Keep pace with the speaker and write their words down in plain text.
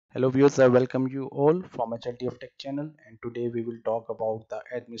Hello viewers, I welcome you all from HLT of Tech channel, and today we will talk about the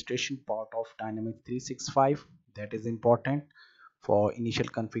administration part of Dynamics 365 that is important for initial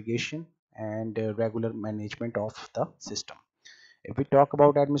configuration and regular management of the system. If we talk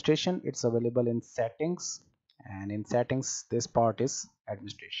about administration, it's available in settings, and in settings this part is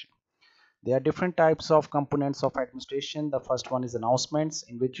administration. There are different types of components of administration. The first one is announcements,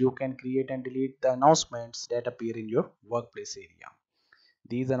 in which you can create and delete the announcements that appear in your workplace area.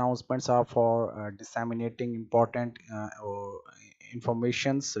 These announcements are for disseminating important or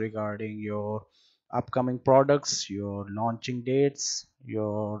informations regarding your upcoming products, your launching dates,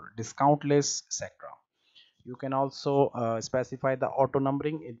 your discount lists, etc. You can also specify the auto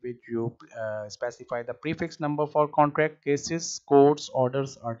numbering, in which you specify the prefix number for contract cases, codes,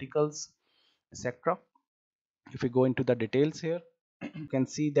 orders, articles, etc. If we go into the details here, you can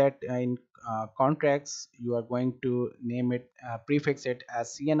see that in contracts you are going to name it, prefix it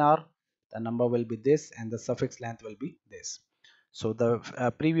as CNR. The number will be this and the suffix length will be this. So the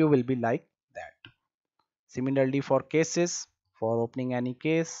preview will be like that. Similarly, for cases, for opening any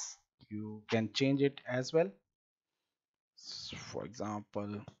case, you can change it as well. For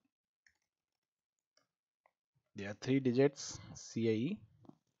example, there are 3 digits CAE,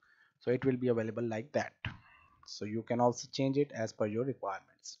 so it will be available like that. So you can also change it as per your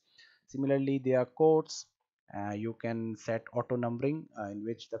requirements. Similarly, there are codes. You can set auto numbering, in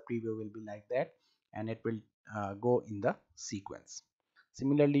which the preview will be like that, and it will go in the sequence.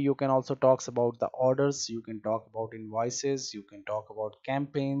 Similarly, you can also talk about the orders, you can talk about invoices, you can talk about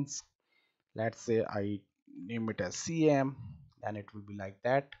campaigns. Let's say I name it as CM, and it will be like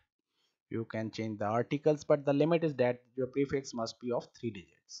that. You can change the articles, but the limit is that your prefix must be of 3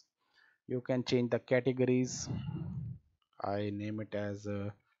 digits. You can change the categories. I name it as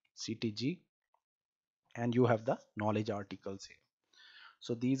CTG, and you have the knowledge articles here.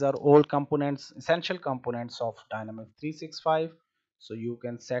 So these are all components, essential components of Dynamics 365. So you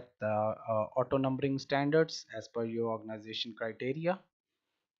can set the auto numbering standards as per your organization criteria,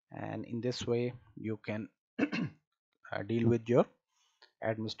 and in this way you can deal with your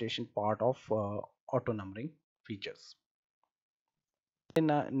administration part of auto numbering features. And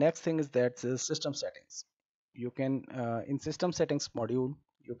next thing is that system settings. You can in system settings module,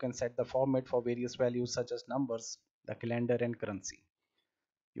 you can set the format for various values such as numbers, the calendar, and currency.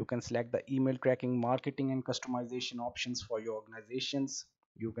 You can select the email tracking, marketing, and customization options for your organizations.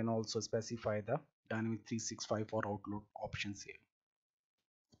 You can also specify the Dynamics 365 for Outlook options here.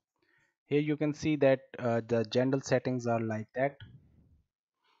 Here you can see that the general settings are like that.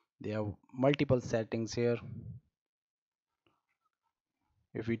 There are multiple settings here.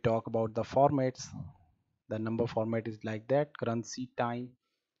 If we talk about the formats, the number format is like that, currency, time,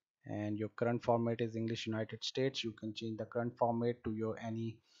 and your current format is English United States. You can change the current format to your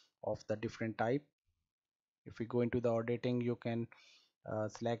any of the different type. If we go into the auditing, you can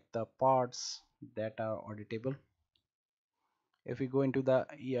select the parts that are auditable. If we go into the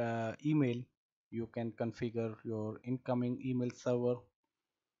email, you can configure your incoming email server.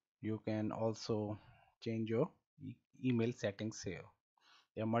 You can also change your email settings here.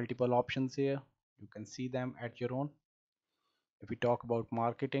 There are multiple options here, you can see them at your own. If we talk about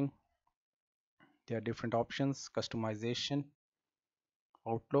marketing, there are different options: customization,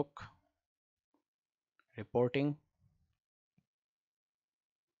 Outlook, reporting,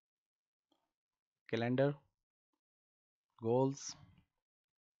 calendar, goals,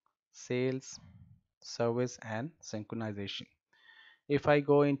 sales, service, and synchronization. If I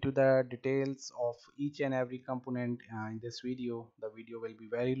go into the details of each and every component in this video, the video will be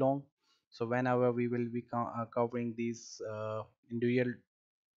very long. So whenever we will be covering these individual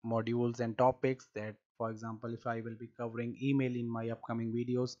modules and topics, that for example, if I will be covering email in my upcoming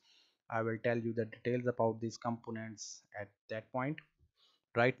videos, I will tell you the details about these components at that point.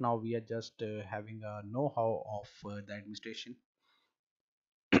 Right now we are just having a know-how of the administration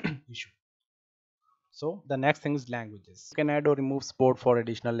issue. So the next thing is languages. You can add or remove support for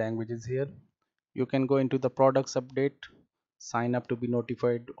additional languages here. You can go into the products update, sign up to be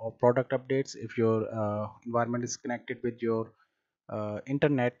notified of product updates. If your environment is connected with your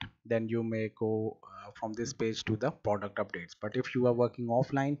internet, then you may go from this page to the product updates. But if you are working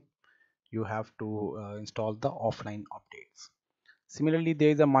offline, you have to install the offline updates. Similarly,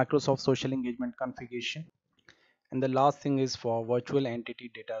 there is a Microsoft social engagement configuration. And the last thing is for virtual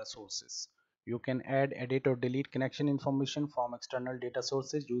entity data sources. You can add, edit, or delete connection information from external data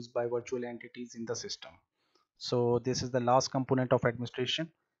sources used by virtual entities in the system. So this is the last component of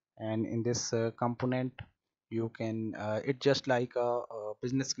administration, and in this component you can it's just like a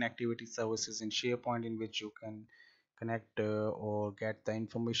business connectivity services in SharePoint, in which you can connect or get the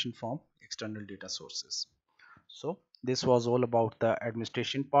information from external data sources. So this was all about the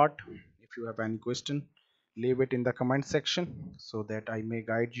administration part. If you have any question, leave it in the comment section so that I may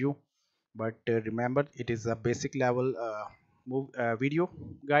guide you. But remember, it is a basic level video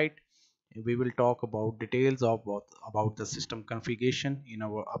guide. We will talk about details of about the system configuration in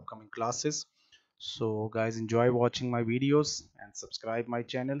our upcoming classes. So guys, enjoy watching my videos and subscribe my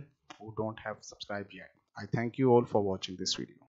channel who don't have subscribed yet. I thank you all for watching this video.